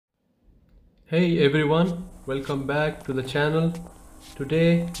Hey everyone, welcome back to the channel.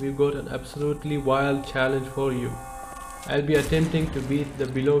 Today we've got an absolutely wild challenge for you. I'll be attempting to beat the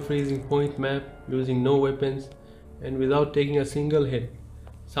below freezing point map using no weapons and without taking a single hit.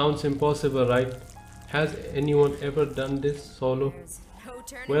 Sounds impossible, right? Has anyone ever done this solo? There's no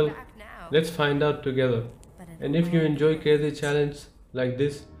turning Well, back now. let's find out together. But And it'll if you all be enjoy worth crazy it. challenges like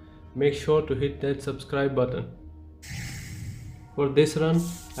this, make sure to hit that subscribe button. For this run,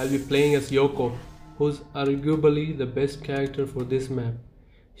 I'll be playing as Yoko, who's arguably the best character for this map.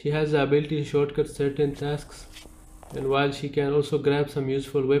 She has the ability to shortcut certain tasks, and while she can also grab some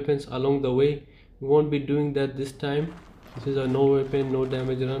useful weapons along the way, we won't be doing that this time. This is a no weapon, no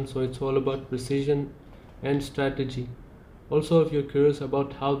damage run, so it's all about precision and strategy. Also, if you're curious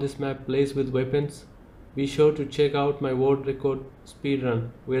about how this map plays with weapons, be sure to check out my world record speedrun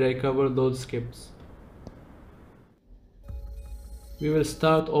where I cover those skips. We will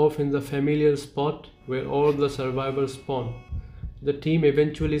start off in the familiar spot where all the survivors spawn. The team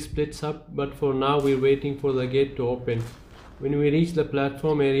eventually splits up, but for now we're waiting for the gate to open. When we reach the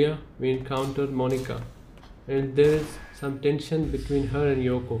platform area, we encounter Monica, and there is some tension between her and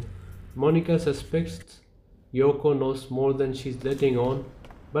Yoko. Monica suspects Yoko knows more than she's letting on,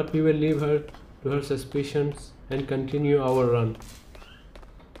 but we will leave her to her suspicions and continue our run.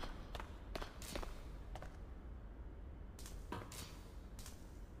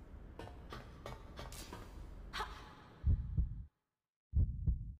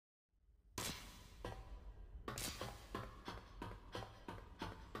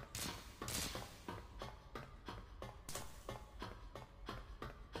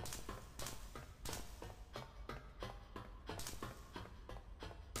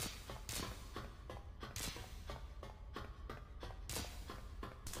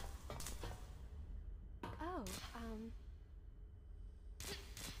 Oh,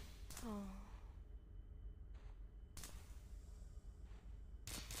 oh.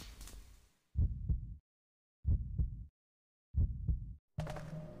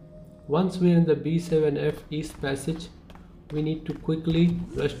 Once we're in the B7F East Passage, we need to quickly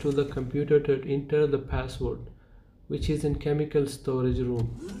rush to the computer to enter the password, which is in chemical storage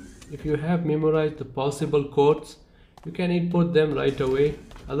room. If you have memorized the possible codes, you can input them right away.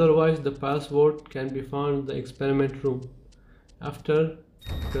 Otherwise, the password can be found in the experiment room. After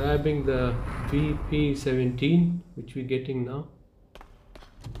grabbing the VP17, which we're getting now,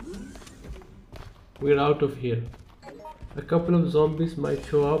 we're out of here. A couple of zombies might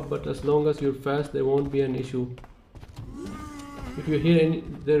show up, but as long as you're fast, there won't be an issue. If you hear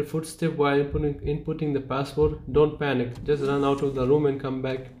their footsteps while inputting the password, don't panic. Just run out of the room and come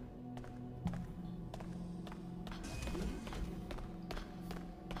back.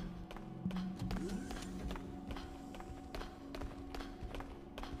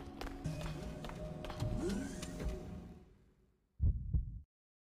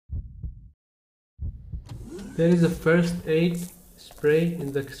 There is a first aid spray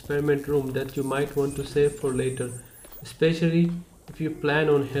in the experiment room that you might want to save for later, especially if you plan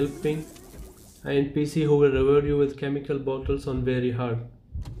on helping an NPC who will reward you with chemical bottles on very hard.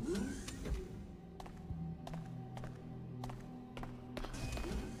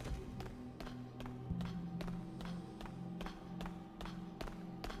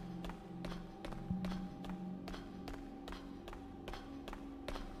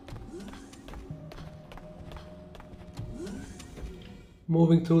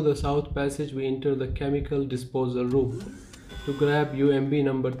 Moving through the south passage, we enter the chemical disposal room to grab UMB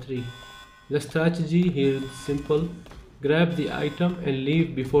number 3. The strategy here is simple: grab the item and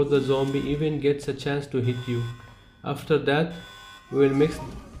leave before the zombie even gets a chance to hit you. After that, we will mix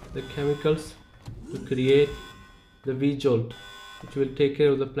the chemicals to create the V-Jolt, which will take care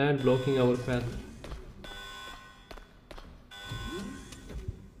of the plant blocking our path.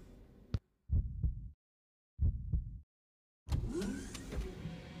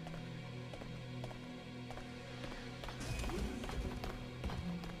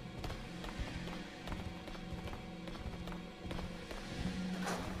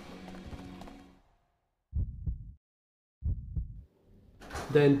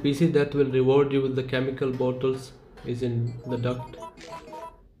 The NPC that will reward you with the chemical bottles is in the duct.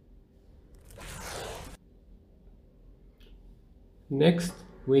 Next,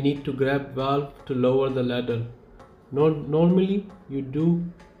 we need to grab valve to lower the ladder. Normally, you do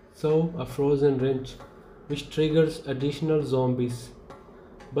so a frozen wrench, which triggers additional zombies.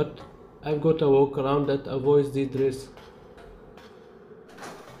 But I've got a workaround that avoids these risks.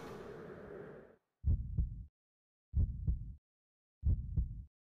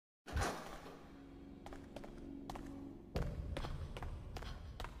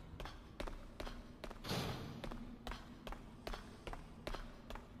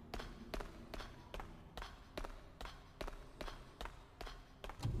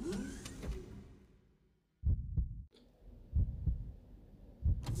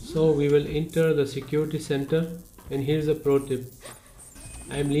 So we will enter the security center, and here's a pro tip.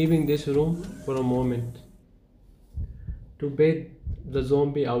 I am leaving this room for a moment to bait the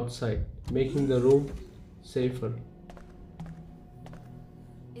zombie outside, making the room safer.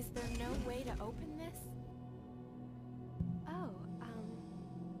 Is there no way to open this? Oh,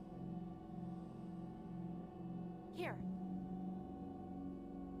 here.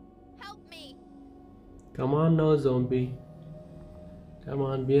 Help me! Come on now, zombie. Come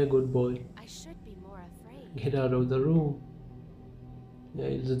on, be a good boy. I should be more afraid. Get out of the room.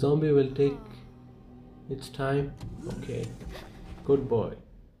 Yeah, the zombie will take its time. Okay, good boy.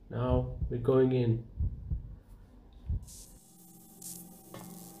 Now we're going in.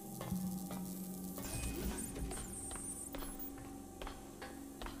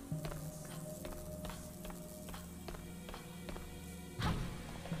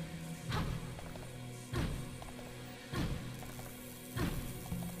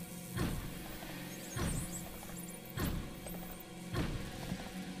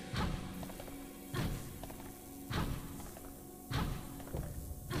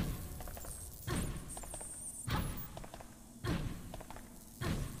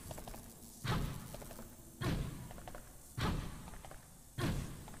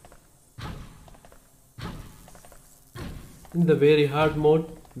 In the very hard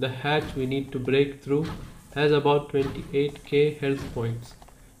mode, the hatch we need to break through has about 28k health points,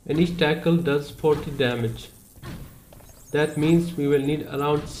 and each tackle does 40 damage. That means we will need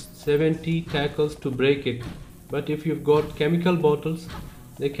around 70 tackles to break it, but if you've got chemical bottles,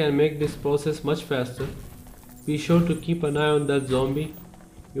 they can make this process much faster. Be sure to keep an eye on that zombie.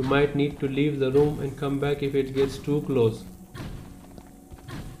 You might need to leave the room and come back if it gets too close.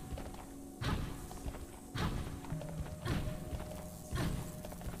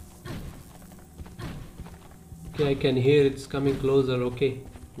 Okay, I can hear it's coming closer. Okay,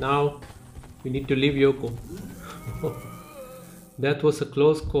 now we need to leave Yoko. That was a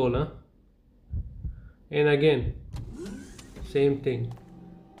close call, huh? And again, same thing.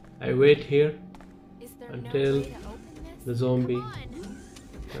 I wait here Is there until no way to open this? the zombie Come on.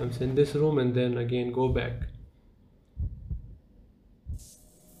 comes in this room and then again go back.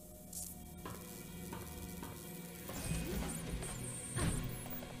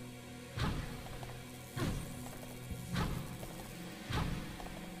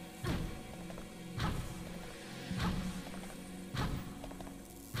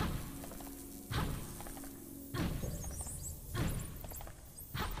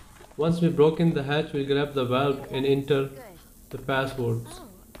 Once we've broken the hatch, we'll grab the valve and enter Good. the passwords. Oh,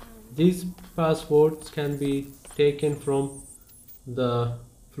 These passwords can be taken from the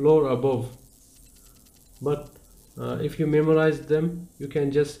floor above, but if you memorize them, you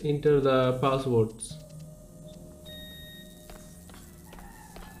can just enter the passwords.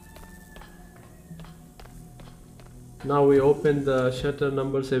 Now we open the shutter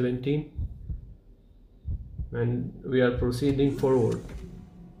number 17 and we are proceeding forward.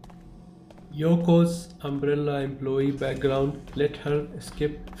 Yoko's umbrella employee background let her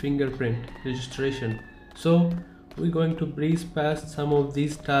skip fingerprint registration, so we're going to breeze past some of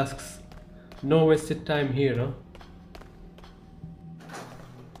these tasks. No wasted time here, huh?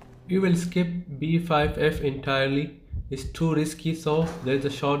 We will skip B5F entirely. It's too risky, so there's a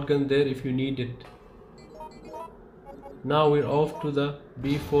shotgun there if you need it. Now we're off to the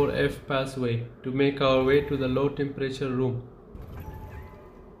B4F passway to make our way to the low temperature room.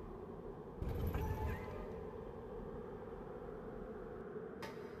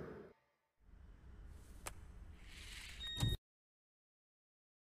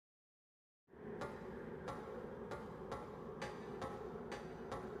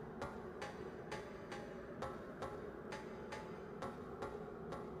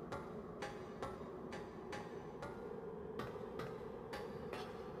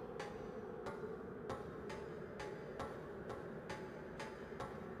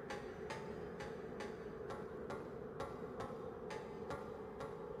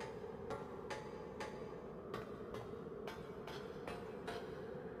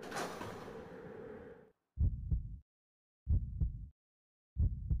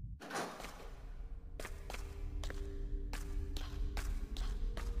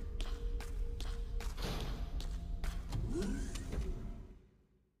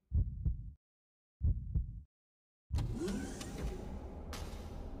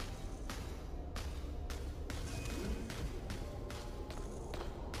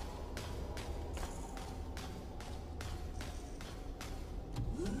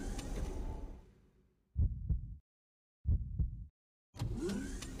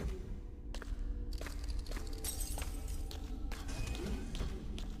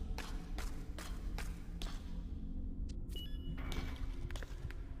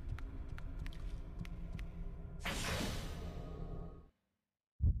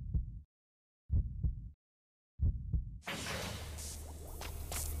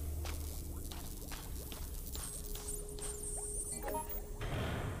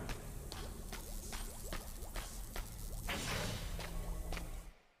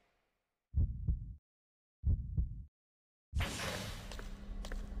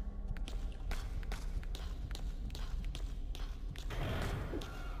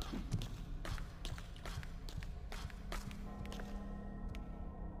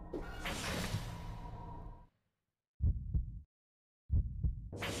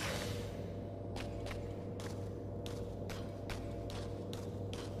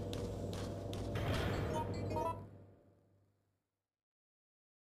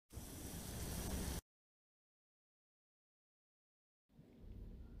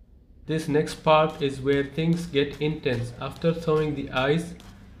 This next part is where things get intense. After throwing the ice,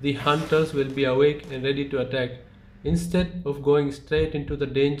 the hunters will be awake and ready to attack. Instead of going straight into the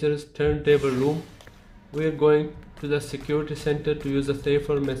dangerous turntable room, we are going to the security center to use a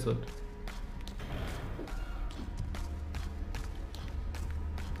safer method.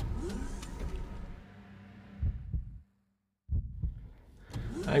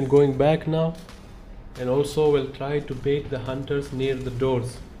 I'm going back now and also will try to bait the hunters near the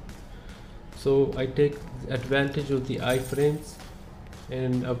doors. So I take advantage of the iframes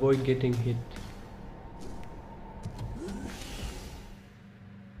and avoid getting hit.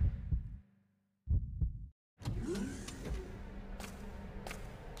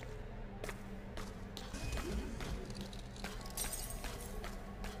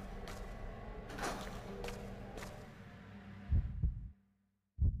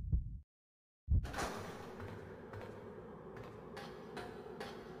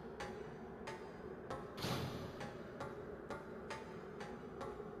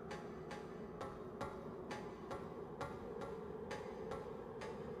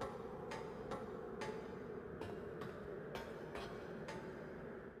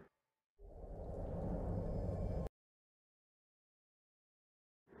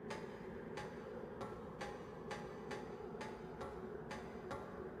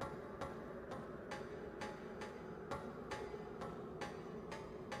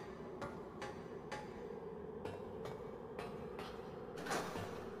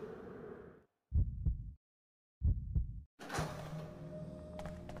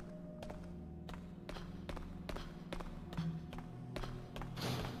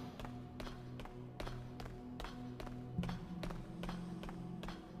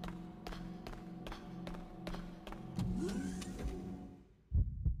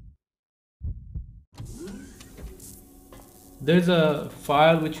 There's a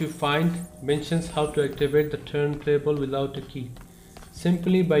file which you find mentions how to activate the turntable without a key,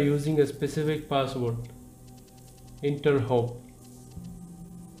 simply by using a specific password. Enter hope.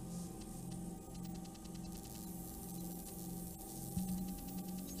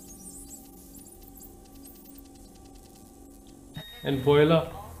 And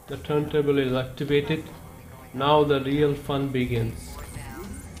voila, the turntable is activated. Now the real fun begins.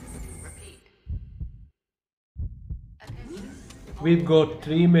 We've got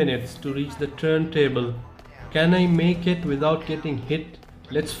 3 minutes to reach the turntable. Can I make it without getting hit?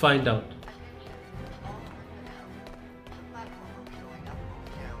 Let's find out.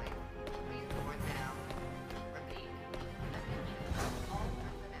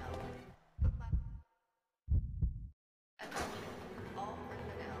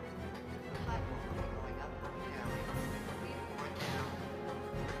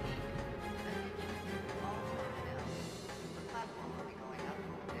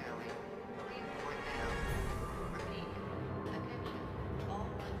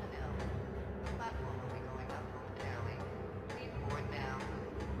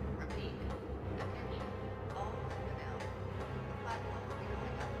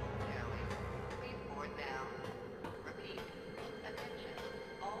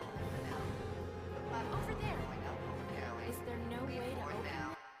 Over there. Is there no way to open it?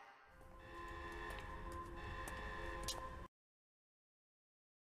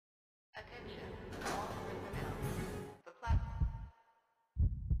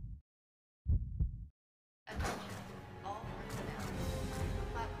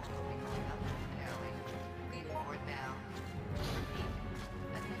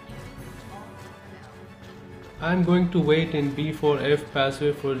 I'm going to wait in B4F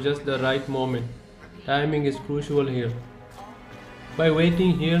passive for just the right moment. Timing is crucial here. By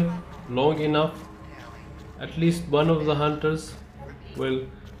waiting here long enough, at least one of the hunters will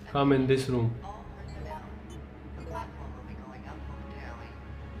come in this room.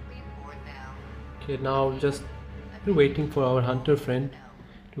 Okay, now just we're waiting for our hunter friend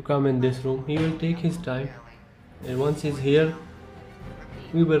to come in this room. He will take his time, and once he's here,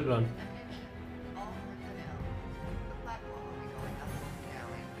 we will run.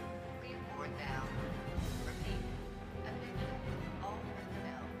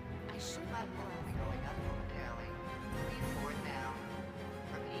 I should be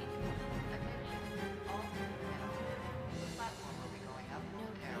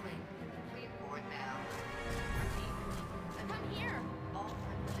Come here.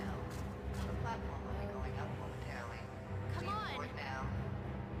 Come on.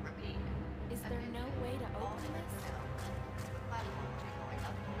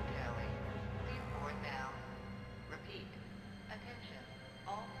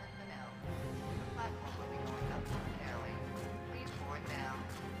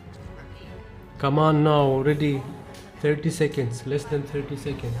 Come on now, already 30 seconds, less than 30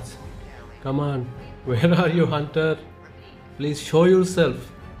 seconds. Come on, where are you, Hunter? Please show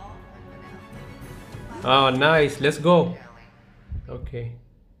yourself. Ah, nice, let's go. Okay,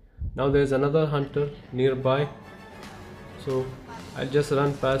 now there's another Hunter nearby, so I'll just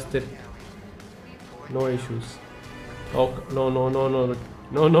run past it. No issues. Oh, no, no, no, no,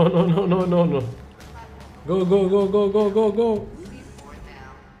 no, no, no, no, no, no, no. Go, go, go, go, go, go, go.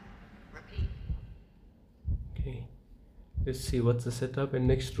 Okay, let's see what's the setup in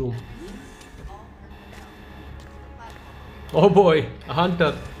next room. Oh boy, a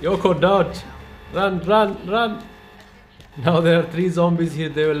hunter. Yoko, dodge. Run, run, run. Now there are 3 zombies here.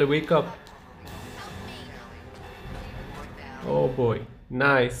 They will wake up. Oh boy,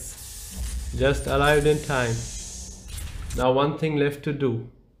 nice. Just arrived in time. Now one thing left to do.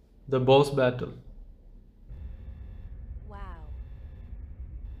 The boss battle. Wow.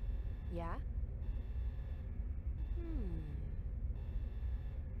 Yeah?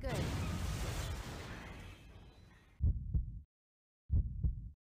 Good.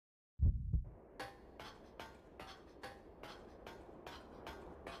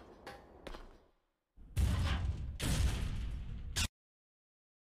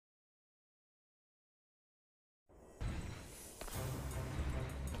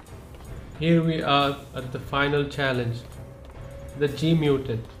 Here we are at the final challenge. The G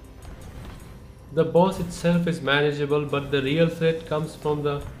mutant. The boss itself is manageable, but the real threat comes from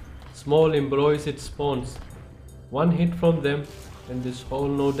the small embroids it spawns. One hit from them and this whole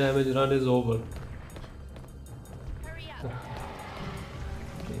no damage run is over. Hurry up.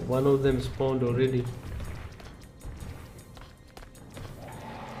 Okay, one of them spawned already.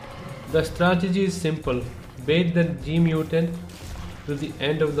 The strategy is simple. Bait the G mutant to the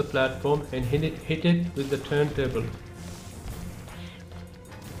end of the platform and hit it with the turntable.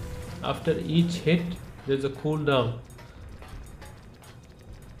 After each hit, there's a cooldown.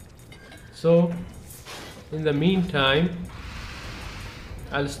 So, in the meantime,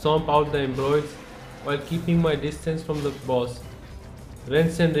 I'll stomp out the embroids while keeping my distance from the boss.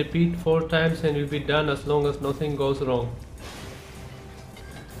 Rinse and repeat 4 times and you'll be done as long as nothing goes wrong.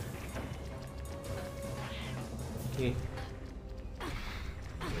 Okay.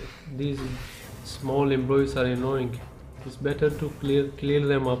 These small embroids are annoying. It's better to clear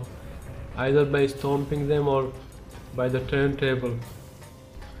them up, either by stomping them or by the turntable.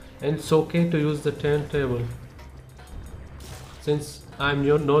 And it's okay to use the turntable, since I'm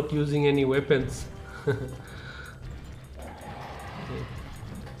not using any weapons. Okay.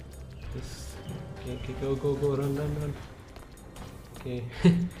 Okay, go, go, go, run, run, run. Okay,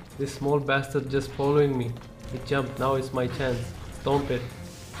 this small bastard just following me. He jumped, now it's my chance. Stomp it.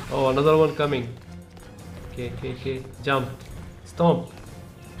 Oh, another one coming. Okay, okay, okay. Jump. Stomp.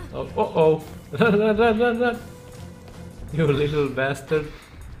 Oh, oh. Run, run, run, run, run. You little bastard.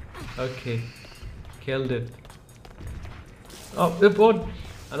 Okay. Killed it. Oh, what?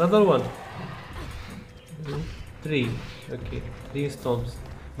 Another one. 3. Okay, 3 stomps.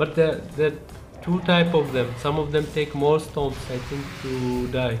 But there are 2 types of them. Some of them take more stomps, I think, to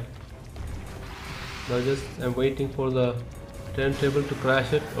die. Now I'm waiting for the turntable to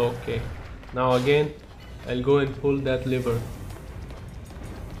crash it. Okay, now again I'll go and pull that lever.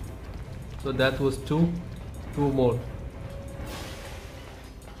 So that was 2 more.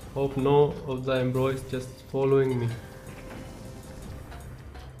 Hope no of the embroids just following me.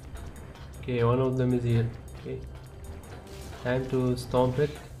 Okay, one of them is here. Okay, time to stomp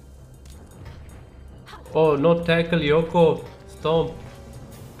it. Oh, no tackle, Yoko. Stomp.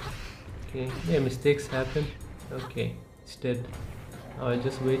 Okay, yeah, mistakes happen. Okay, it's dead. Now I'll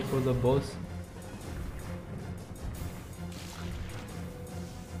just wait for the boss.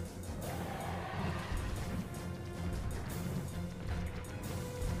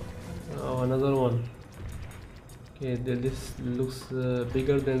 Oh, another one. Okay, this looks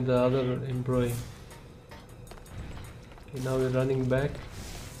bigger than the other embroidery. Okay, now we're running back.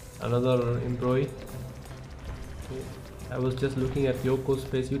 Another embroidery. Okay. I was just looking at Yoko's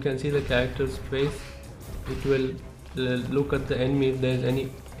face. You can see the character's face. It will look at the enemy if there is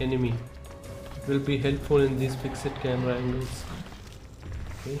any enemy. It will be helpful in these fixed camera angles.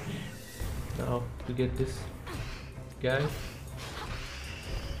 Okay. Now to get this guy.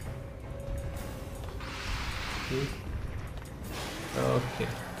 Okay. Okay.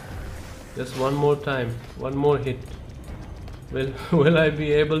 Just one more time. One more hit. Will I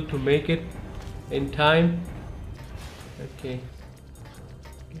be able to make it in time? Okay.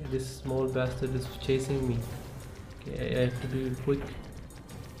 This small bastard is chasing me. Okay, I have to be quick.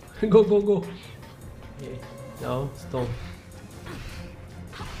 Go, go, go. Okay, now stomp.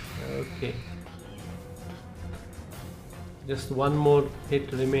 Okay, Just one more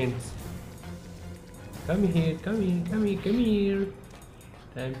hit remains. Come here, come here, come here, come here.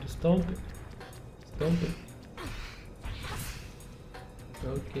 Time to stomp it. Stomp it.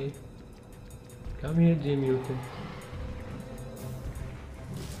 Okay. Come here, G Mutant.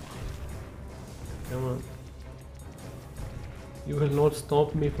 Come on. You will not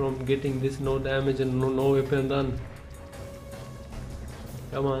stop me from getting this no damage and no weapon run.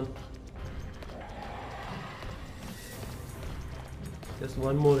 Come on. Just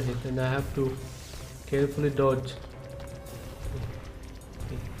one more hit and I have to carefully dodge.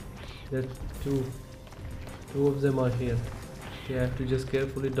 There's two of them are here. Okay, I have to just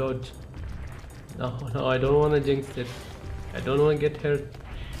carefully dodge. No, I don't want to jinx it. I don't want to get hurt.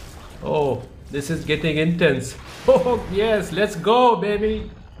 Oh, this is getting intense. Oh yes, let's go,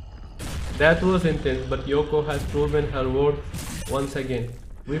 baby. That was intense, but Yoko has proven her worth once again.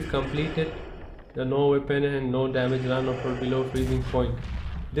 We've completed the no weapon and no damage run of her below freezing point.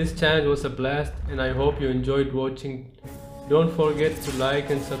 This challenge was a blast and I hope you enjoyed watching. Don't forget to like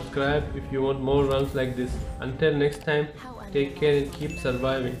and subscribe if you want more runs like this. Until next time, take care and keep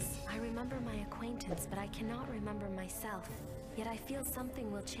surviving. I remember my acquaintance, but I cannot remember myself. Yet I feel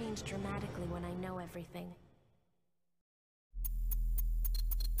something will change dramatically when I know everything.